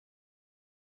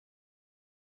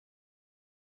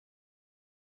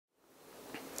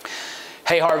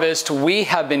Hey Harvest, we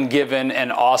have been given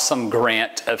an awesome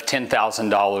grant of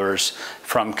 $10,000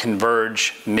 from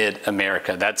Converge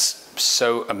Mid-America. That's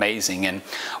so amazing. And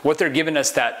what they're giving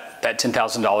us that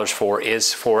 $10,000 for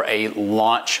is for a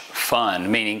launch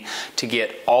fund, meaning to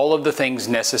get all of the things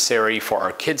necessary for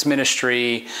our kids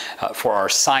ministry, for our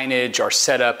signage, our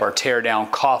setup, our tear down,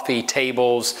 coffee,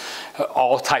 tables,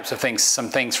 all types of things, some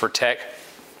things for tech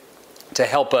to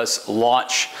help us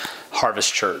launch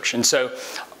Harvest Church. And so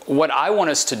what I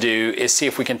want us to do is see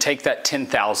if we can take that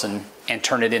 10,000 and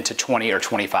turn it into 20 or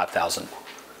 25,000.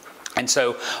 And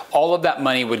so all of that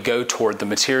money would go toward the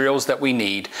materials that we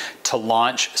need to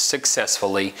launch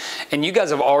successfully. And you guys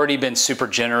have already been super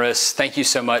generous. Thank you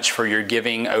so much for your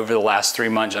giving over the last 3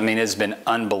 months. I mean, it's been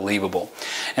unbelievable.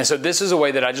 And so this is a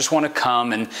way that I just want to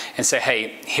come and say,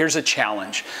 hey, here's a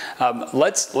challenge.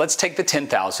 Let's take the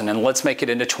 10,000 and let's make it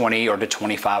into 20 or to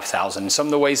 25,000. Some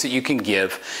of the ways that you can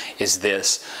give is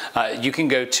this. You can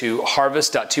go to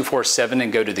harvest.247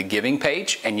 and go to the giving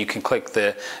page, and you can click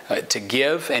the to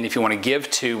give. And if you want to give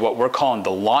to what we're calling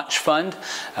the launch fund,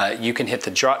 you can hit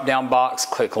the drop down box,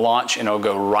 click launch, and it'll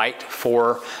go right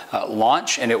for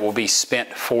launch, and it will be spent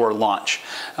for launch.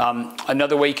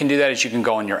 Another way you can do that is you can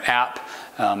go on your app,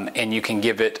 and you can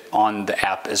give it on the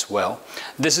app as well.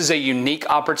 This is a unique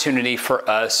opportunity for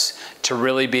us to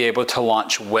really be able to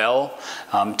launch well,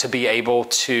 to be able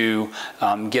to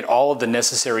get all of the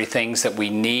necessary things that we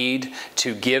need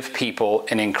to give people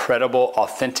an incredible,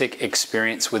 authentic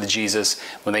experience with Jesus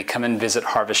when they come and visit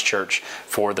Harvest Church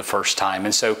for the first time.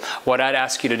 And so what I'd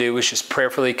ask you to do is just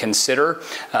prayerfully consider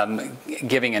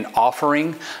giving an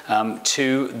offering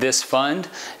to this fund.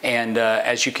 And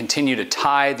as you continue to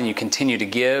tithe and you continue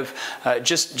to give,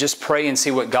 just pray and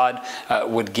see what God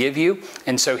would give you.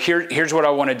 And so here's what I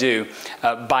want to do.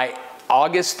 By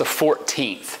August the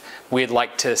 14th, we'd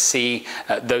like to see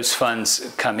those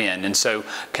funds come in. And so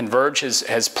Converge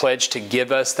has pledged to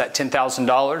give us that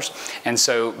 $10,000. And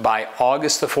so by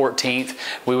August the 14th,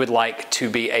 we would like to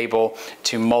be able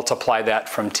to multiply that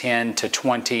from 10 to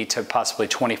 20 to possibly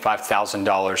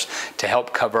 $25,000 to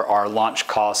help cover our launch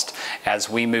cost as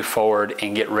we move forward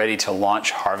and get ready to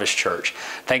launch Harvest Church.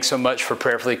 Thanks so much for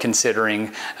prayerfully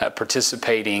considering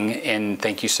participating, and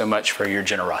thank you so much for your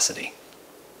generosity.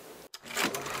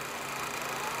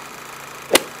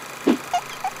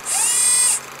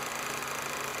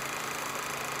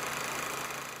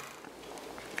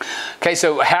 Okay,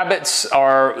 so habits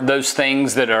are those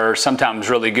things that are sometimes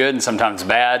really good and sometimes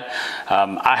bad.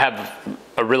 I have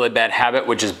a really bad habit,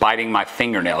 which is biting my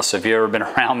fingernails. So if you've ever been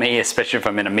around me, especially if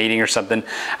I'm in a meeting or something,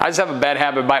 I just have a bad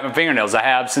habit of biting my fingernails. I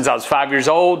have since I was 5 years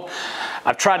old.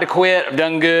 I've tried to quit, I've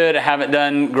done good, I haven't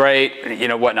done great, you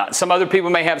know, whatnot. Some other people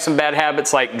may have some bad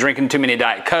habits like drinking too many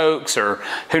Diet Cokes or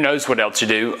who knows what else you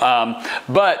do.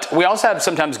 But we also have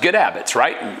sometimes good habits,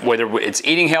 right? Whether it's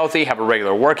eating healthy, have a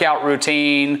regular workout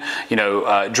routine, you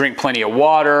know, drink plenty of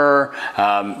water,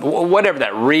 whatever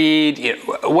that, read, you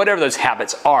know, whatever those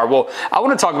habits are. Well, I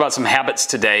want to talk about some habits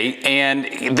today,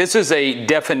 and this is a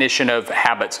definition of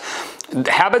habits.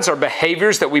 Habits are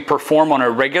behaviors that we perform on a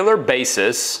regular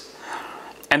basis,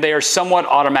 and they are somewhat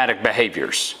automatic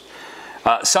behaviors.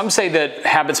 Some say that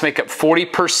habits make up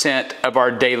 40% of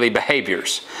our daily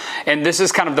behaviors. And this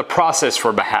is kind of the process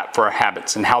for our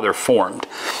habits and how they're formed.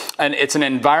 And it's an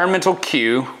environmental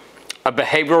cue, a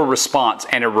behavioral response,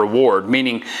 and a reward,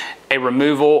 meaning a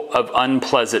removal of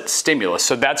unpleasant stimulus.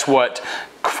 So that's what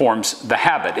forms the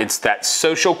habit. It's that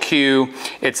social cue,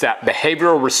 it's that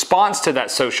behavioral response to that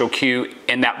social cue,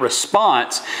 and that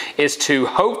response is to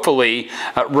hopefully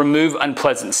remove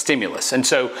unpleasant stimulus. And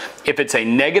so if it's a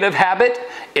negative habit,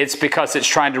 it's because it's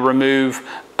trying to remove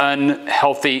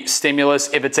unhealthy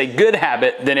stimulus. If it's a good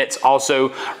habit, then it's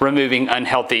also removing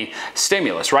unhealthy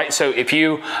stimulus, right? So if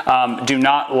you do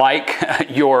not like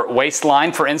your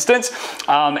waistline, for instance,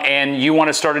 and you want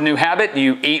to start a new habit,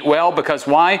 you eat well because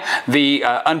why? The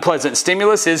unpleasant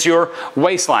stimulus is your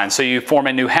waistline. So you form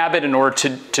a new habit in order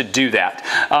to do that.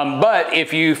 But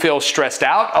if you feel stressed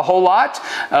out a whole lot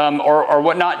or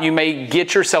whatnot, you may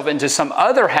get yourself into some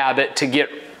other habit to get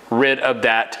rid of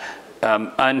that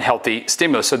unhealthy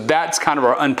stimulus. So that's kind of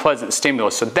our unpleasant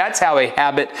stimulus. So that's how a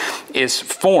habit is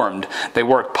formed. They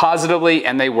work positively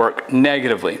and they work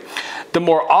negatively. The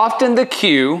more often the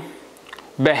cue,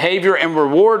 behavior, and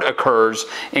reward occurs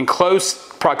in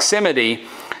close proximity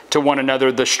to one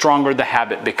another, the stronger the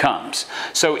habit becomes.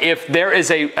 So if there is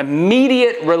a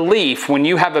immediate relief when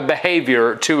you have a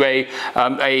behavior to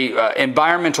a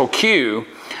environmental cue,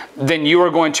 then you are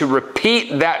going to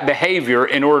repeat that behavior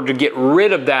in order to get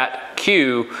rid of that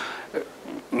cue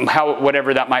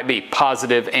whatever that might be,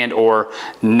 positive and or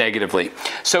negatively.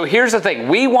 So here's the thing.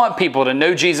 We want people to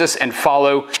know Jesus and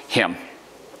follow him.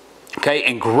 Okay,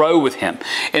 and grow with him.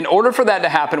 In order for that to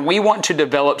happen, we want to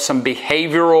develop some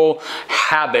behavioral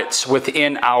habits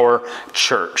within our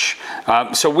church.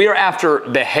 So we are after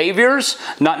behaviors,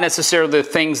 not necessarily the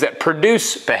things that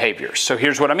produce behaviors. So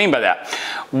here's what I mean by that.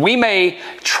 We may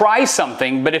try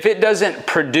something, but if it doesn't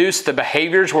produce the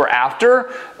behaviors we're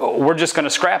after, we're just going to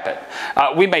scrap it.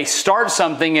 We may start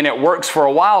something and it works for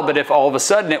a while, but if all of a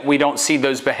sudden we don't see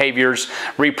those behaviors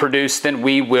reproduced, then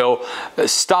we will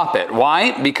stop it.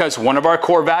 Why? Because one of our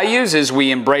core values is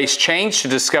we embrace change to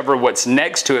discover what's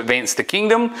next to advance the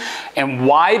kingdom. And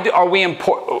why are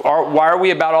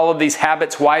we about all of these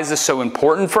habits? Why is this so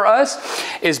important for us?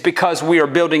 Is because we are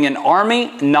building an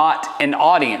army, not an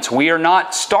audience. We are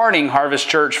not starting Harvest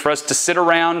Church for us to sit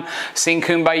around, sing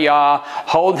Kumbaya,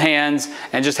 hold hands,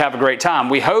 and just have a great time.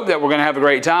 We hope that we're going to have a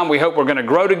great time. We hope we're going to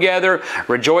grow together,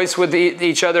 rejoice with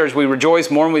each other as we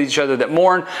rejoice, mourn with each other that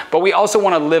mourn. But we also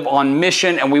want to live on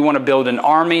mission, and we want to build an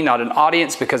army, not an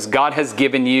audience, because God has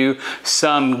given you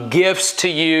some gifts to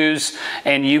use,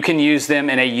 and you can use them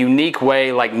in a unique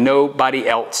way like nobody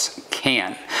else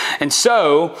can. And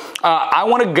so I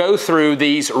want to go through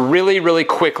these really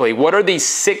quickly. What are these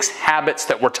 6 habits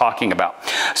that we're talking about?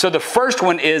 So the first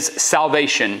one is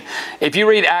salvation. If you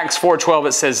read Acts 4:12,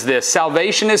 it says this: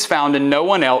 salvation is found in no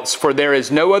one else, for there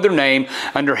is no other name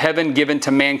under heaven given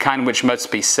to mankind which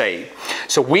must be saved.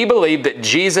 So we believe that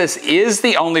Jesus is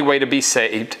the only way to be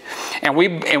saved, and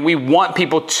we want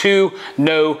people to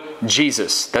know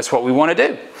Jesus. That's what we want to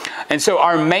do. And so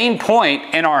our main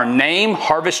point in our name,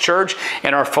 Harvest Church,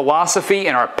 and our philosophy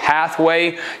and our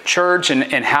pathway church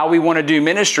and how we want to do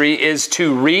ministry is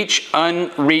to reach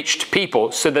unreached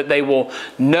people so that they will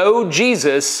know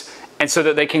Jesus and so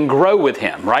that they can grow with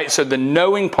him, right? So the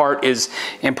knowing part is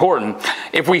important.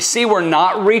 If we see we're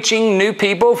not reaching new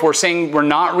people, if we're seeing we're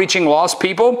not reaching lost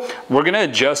people, we're going to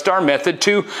adjust our method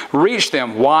to reach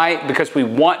them. Why? Because we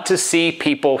want to see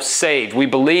people saved. We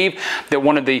believe that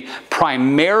one of the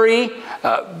primary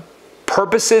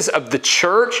purposes of the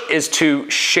church is to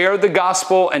share the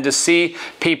gospel and to see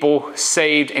people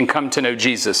saved and come to know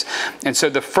Jesus. And so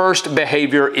the first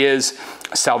behavior is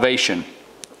salvation.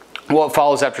 What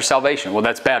follows after salvation? Well,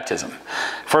 that's baptism.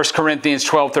 1 Corinthians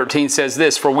 12:13 says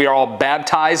this: for we are all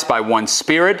baptized by one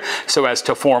Spirit, so as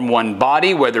to form one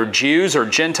body, whether Jews or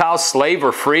Gentiles, slave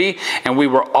or free, and we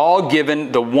were all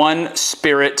given the one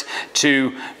Spirit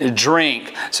to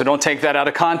drink. So don't take that out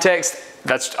of context.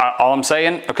 That's all I'm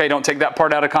saying. Okay, don't take that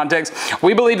part out of context.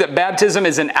 We believe that baptism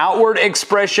is an outward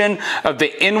expression of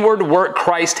the inward work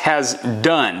Christ has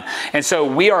done. And so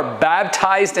we are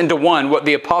baptized into one. What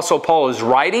the Apostle Paul is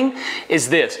writing is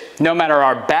this: no matter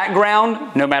our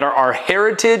background, no matter our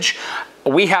heritage,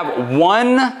 we have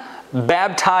one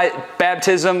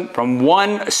baptism from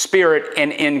one Spirit,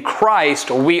 and in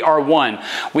Christ we are one.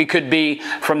 We could be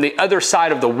from the other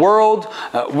side of the world.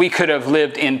 We could have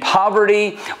lived in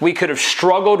poverty. We could have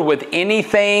struggled with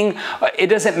anything. It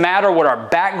doesn't matter what our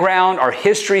background, our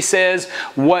history says.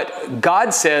 What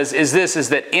God says is this, is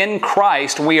that in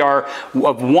Christ we are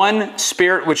of one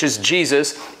Spirit, which is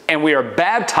Jesus, and we are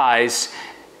baptized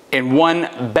in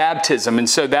one baptism. And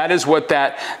so that is what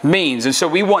that means. And so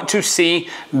we want to see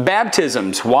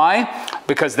baptisms. Why?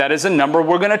 Because that is a number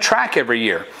we're going to track every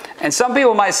year. And some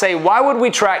people might say, why would we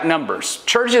track numbers?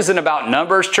 Church isn't about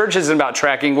numbers. Church isn't about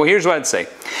tracking. Well, here's what I'd say.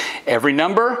 Every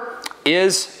number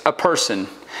is a person,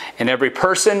 and every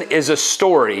person is a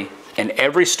story, and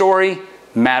every story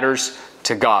matters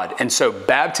to God. And so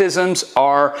baptisms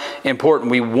are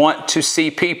important. We want to see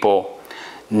people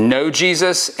know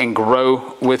Jesus and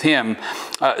grow with him.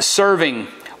 Serving,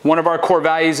 one of our core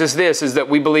values is this, is that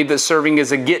we believe that serving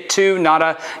is a get to, not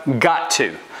a got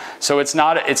to. So it's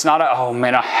not a, oh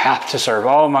man, I have to serve.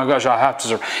 Oh my gosh, I have to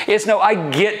serve. It's no, I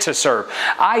get to serve.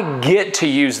 I get to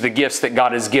use the gifts that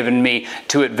God has given me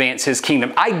to advance his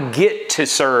kingdom. I get to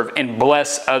serve and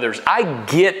bless others. I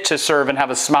get to serve and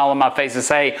have a smile on my face and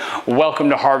say,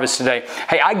 welcome to Harvest today.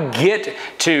 Hey, I get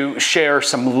to share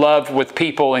some love with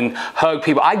people and hug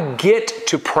people. I get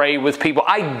to pray with people.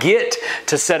 I get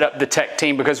to set up the tech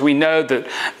team because we know that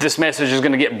this message is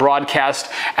going to get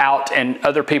broadcast out and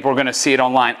other people are going to see it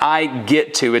online. I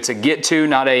get to. It's a get to,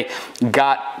 not a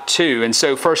got to. And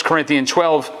so 1 Corinthians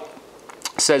 12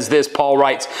 says this, Paul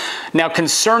writes, now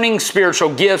concerning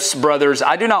spiritual gifts, brothers,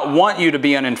 I do not want you to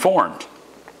be uninformed.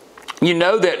 You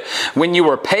know that when you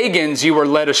were pagans, you were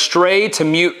led astray to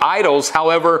mute idols,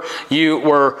 however you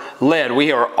were led.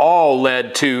 We are all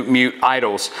led to mute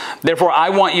idols. Therefore, I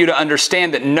want you to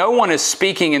understand that no one is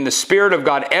speaking in the Spirit of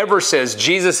God ever says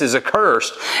Jesus is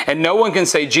accursed, and no one can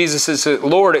say Jesus is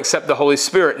Lord except the Holy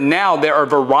Spirit. Now, there are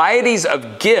varieties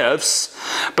of gifts,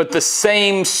 but the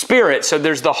same Spirit. So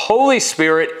there's the Holy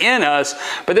Spirit in us,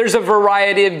 but there's a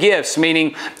variety of gifts,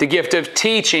 meaning the gift of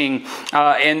teaching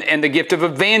and the gift of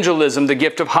evangelism, the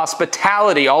gift of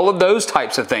hospitality, all of those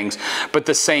types of things, but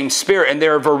the same Spirit. And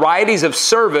there are varieties of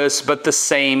service, but the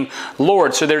same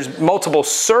Lord. So there's multiple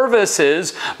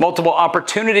services, multiple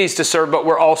opportunities to serve, but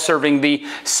we're all serving the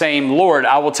same Lord.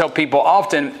 I will tell people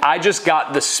often, I just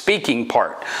got the speaking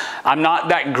part. I'm not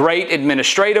that great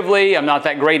administratively. I'm not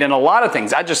that great in a lot of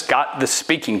things. I just got the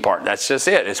speaking part. That's just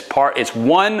it. It's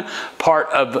one part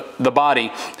of the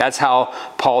body. That's how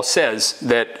Paul says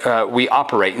that we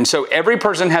operate. And so every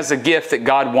person has a gift that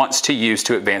God wants to use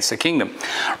to advance the kingdom.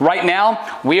 Right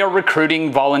now, we are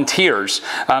recruiting volunteers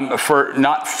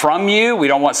not from you. We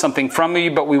don't want something from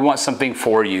you, but we want something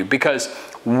for you, because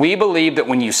we believe that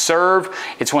when you serve,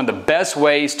 it's one of the best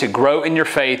ways to grow in your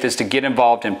faith is to get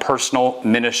involved in personal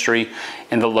ministry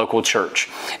in the local church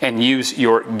and use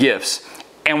your gifts.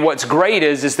 And what's great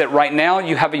is that right now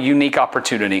you have a unique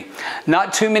opportunity.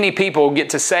 Not too many people get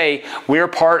to say, we're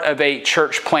part of a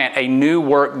church plant, a new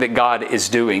work that God is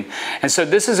doing. And so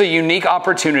this is a unique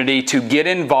opportunity to get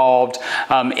involved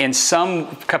in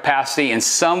some capacity, in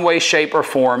some way, shape, or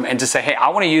form, and to say, hey, I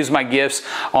want to use my gifts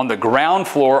on the ground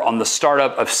floor, on the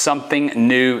startup of something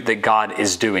new that God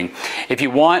is doing. If you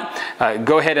want,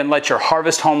 go ahead and let your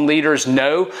Harvest Home leaders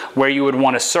know where you would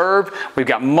want to serve. We've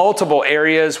got multiple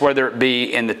areas, whether it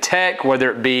be in the tech, whether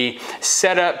it be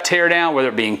set up, tear down, whether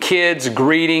it be in kids,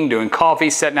 greeting, doing coffee,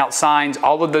 setting out signs,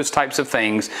 all of those types of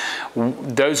things.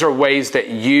 Those are ways that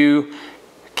you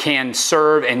can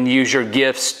serve and use your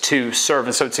gifts to serve.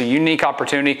 And so it's a unique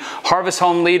opportunity. Harvest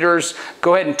Home leaders,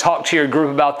 go ahead and talk to your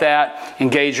group about that.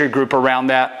 Engage your group around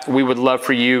that. We would love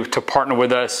for you to partner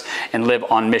with us and live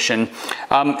on mission.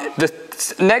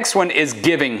 The next one is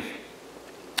giving.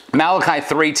 Malachi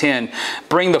 3:10,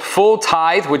 bring the full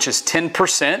tithe, which is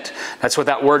 10%. That's what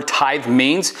that word tithe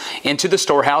means, into the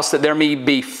storehouse, that there may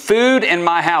be food in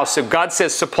my house. So God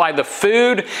says, supply the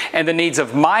food and the needs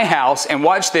of my house. And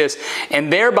watch this,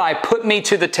 and thereby put me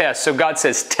to the test. So God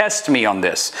says, test me on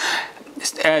this.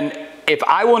 And if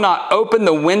I will not open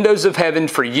the windows of heaven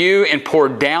for you and pour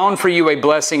down for you a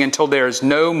blessing until there is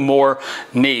no more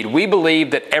need. We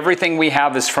believe that everything we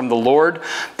have is from the Lord,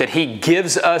 that He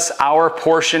gives us our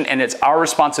portion, and it's our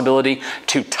responsibility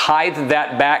to tithe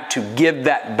that back, to give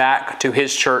that back to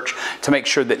His church, to make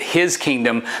sure that His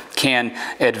kingdom can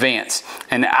advance.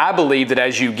 And I believe that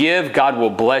as you give, God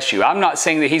will bless you. I'm not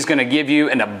saying that He's going to give you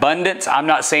an abundance. I'm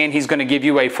not saying He's going to give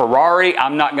you a Ferrari.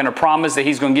 I'm not going to promise that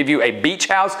He's going to give you a beach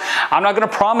house. I'm not going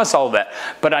to promise all that,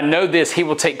 but I know this, He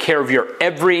will take care of your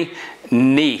every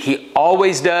need. He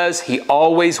always does. He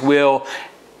always will,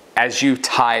 as you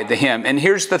tithe to Him. And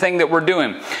here's the thing that we're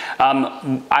doing.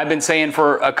 I've been saying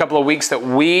for a couple of weeks that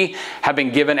we have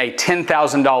been given a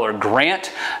 $10,000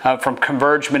 grant from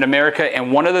Converge Mid-America.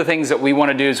 And one of the things that we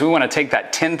want to do is we want to take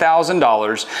that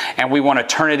 $10,000 and we want to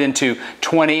turn it into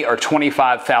 $20,000 or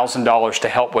 $25,000 to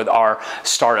help with our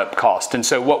startup cost. And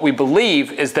so what we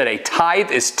believe is that a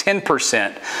tithe is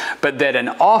 10%, but that an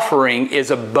offering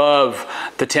is above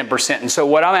the 10%. And so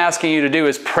what I'm asking you to do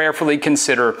is prayerfully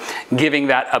consider giving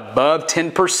that above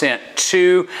 10%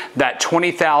 to that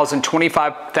 $20,000,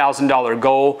 $25,000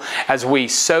 goal as we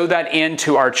sow that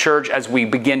into our church, as we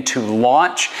begin to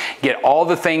launch, get all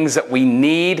the things that we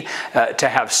need to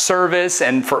have service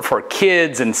and for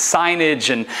kids and signage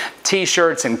and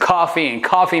t-shirts and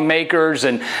coffee makers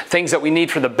and things that we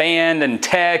need for the band and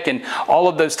tech and all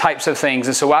of those types of things.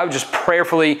 And so I would just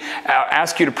prayerfully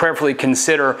ask you to prayerfully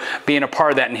consider being a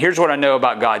part of that. And here's what I know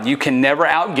about God. You can never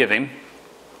outgive Him.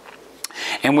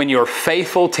 And when you're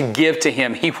faithful to give to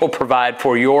Him, He will provide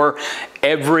for your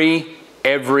every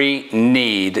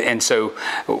need. And so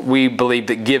we believe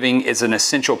that giving is an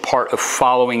essential part of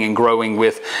following and growing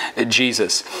with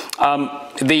Jesus.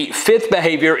 The fifth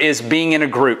behavior is being in a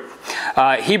group.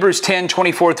 Hebrews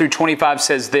 10:24 through 25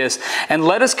 says this, and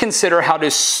let us consider how to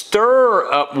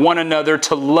stir up one another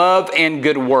to love and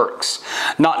good works,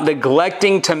 not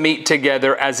neglecting to meet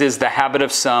together as is the habit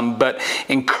of some, but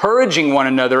encouraging one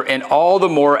another, and all the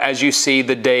more as you see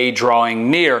the day drawing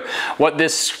near. What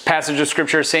this passage of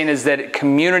Scripture is saying is that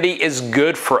community is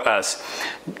good for us.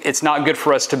 It's not good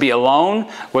for us to be alone,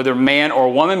 whether man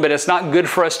or woman, but it's not good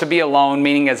for us to be alone,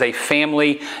 meaning as a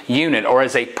family unit or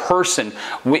as a person.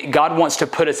 God God wants to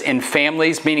put us in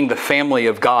families, meaning the family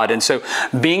of God. And so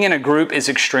being in a group is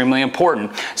extremely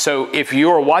important. So if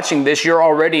you're watching this, you're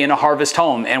already in a Harvest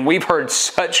home. And we've heard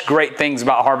such great things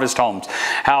about Harvest homes.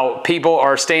 How people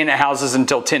are staying at houses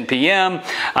until 10 p.m.,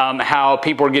 how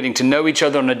people are getting to know each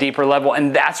other on a deeper level.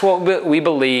 And that's what we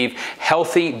believe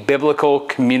healthy biblical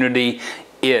community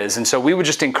is. And so we would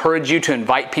just encourage you to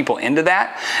invite people into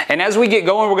that. And as we get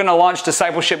going, we're going to launch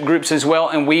discipleship groups as well.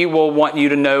 And we will want you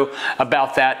to know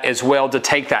about that as well, to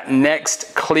take that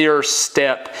next clear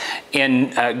step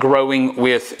in growing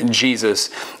with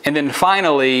Jesus. And then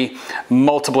finally,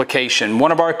 multiplication.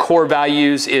 One of our core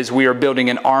values is we are building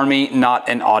an army, not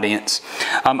an audience.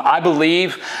 I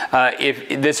believe, if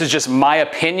this is just my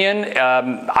opinion,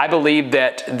 I believe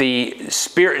that the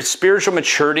spiritual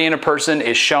maturity in a person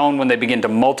is shown when they begin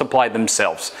to multiply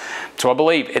themselves. So I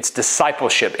believe it's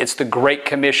discipleship. It's the Great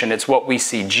Commission. It's what we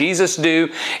see Jesus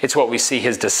do. It's what we see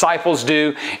his disciples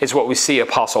do. It's what we see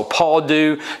Apostle Paul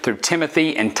do through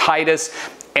Timothy and Titus.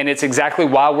 And it's exactly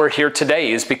why we're here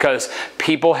today, is because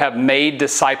people have made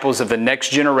disciples of the next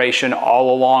generation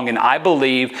all along. And I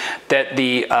believe that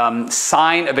the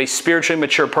sign of a spiritually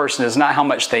mature person is not how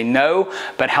much they know,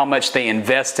 but how much they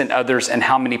invest in others and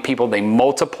how many people they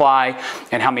multiply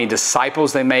and how many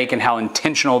disciples they make and how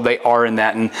intentional they are in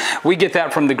that. And we get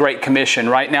that from the Great Commission.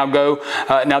 Right now,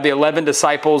 now the 11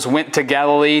 disciples went to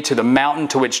Galilee, to the mountain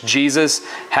to which Jesus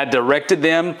had directed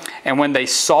them. And when they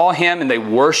saw him and they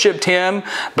worshiped him,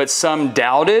 but some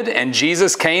doubted, and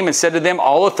Jesus came and said to them,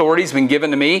 all authority has been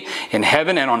given to me in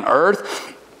heaven and on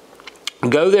earth.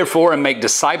 Go therefore and make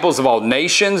disciples of all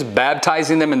nations,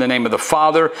 baptizing them in the name of the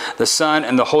Father, the Son,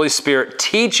 and the Holy Spirit,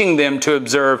 teaching them to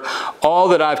observe all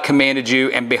that I've commanded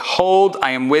you. And behold,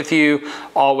 I am with you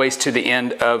always to the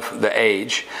end of the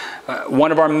age.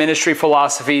 One of our ministry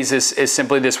philosophies is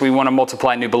simply this: we want to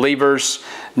multiply new believers,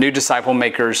 new disciple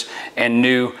makers, and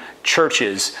new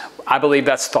churches. I believe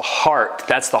that's the heart.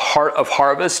 That's the heart of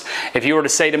Harvest. If you were to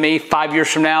say to me 5 years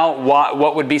from now,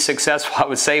 what would be successful? I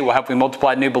would say, well, have we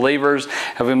multiplied new believers?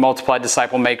 Have we multiplied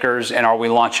disciple makers? And are we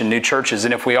launching new churches?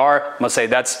 And if we are, I'm going to say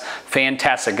that's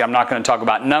fantastic. I'm not going to talk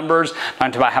about numbers. I'm not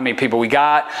going to talk about how many people we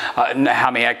got,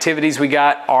 how many activities we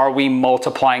got. Are we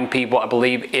multiplying people? I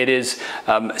believe it is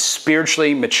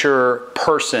spiritually mature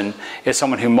person is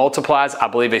someone who multiplies. I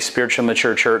believe a spiritually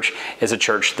mature church is a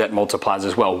church that multiplies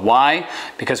as well. Why?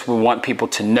 Because we want people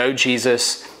to know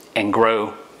Jesus and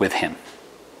grow with him.